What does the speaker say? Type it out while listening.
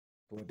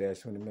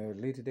4-20 minutes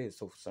later today.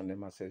 So for Sunday,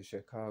 my city,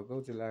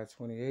 Chicago, July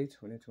 28,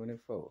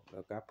 2024.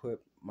 Look, I put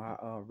my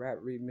rap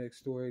remix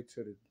story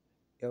to the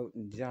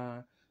Elton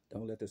John,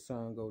 Don't Let the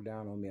Sun Go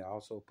Down on Me. I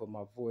also put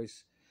my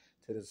voice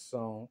to the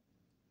song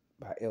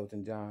by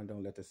Elton John,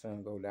 Don't Let the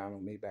Sun Go Down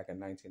on Me, back in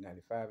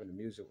 1995, and the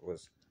music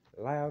was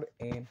loud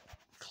and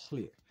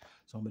clear.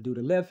 So I'm going to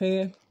do the left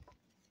hand.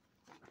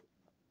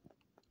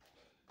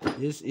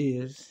 This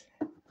is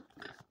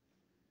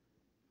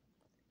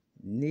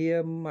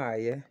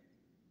Nehemiah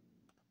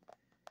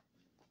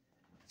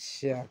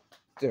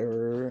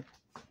chapter,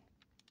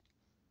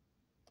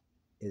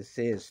 it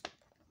says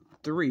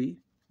 3,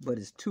 but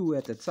it's 2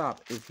 at the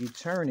top. If you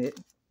turn it,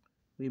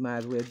 we might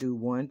as well do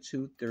 1,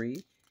 2,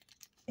 3,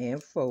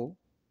 and 4.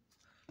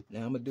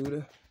 Now I'm gonna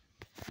do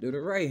the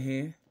right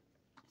hand.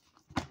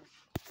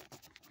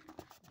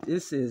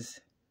 This is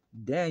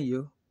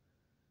Daniel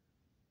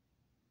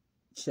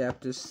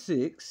chapter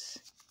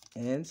 6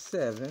 and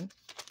 7.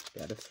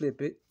 Gotta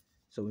flip it.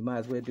 So we might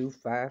as well do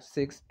 5,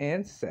 6,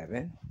 and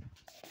 7.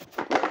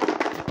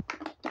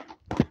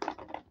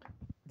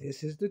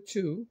 This is the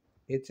 2.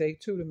 It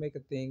takes 2 to make a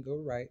thing go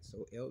right.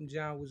 So Elton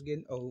John was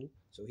getting old,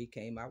 so he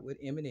came out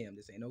with Eminem.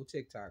 This ain't no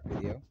TikTok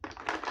video.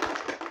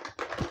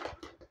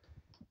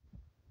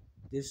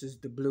 This is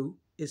the blue.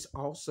 It's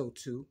also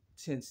 2.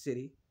 10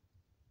 City.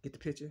 Get the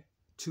picture?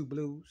 2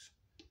 blues.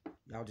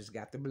 Y'all just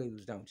got the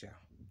blues, don't y'all?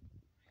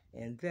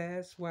 And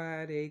that's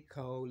why they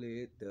call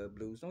it the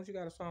blues. Don't you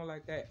got a song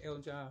like that,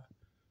 Elton John?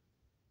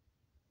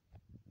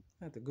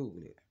 I have to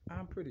Google it.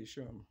 I'm pretty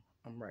sure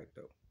I'm right,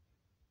 though.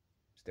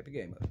 Step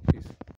your game up. Peace.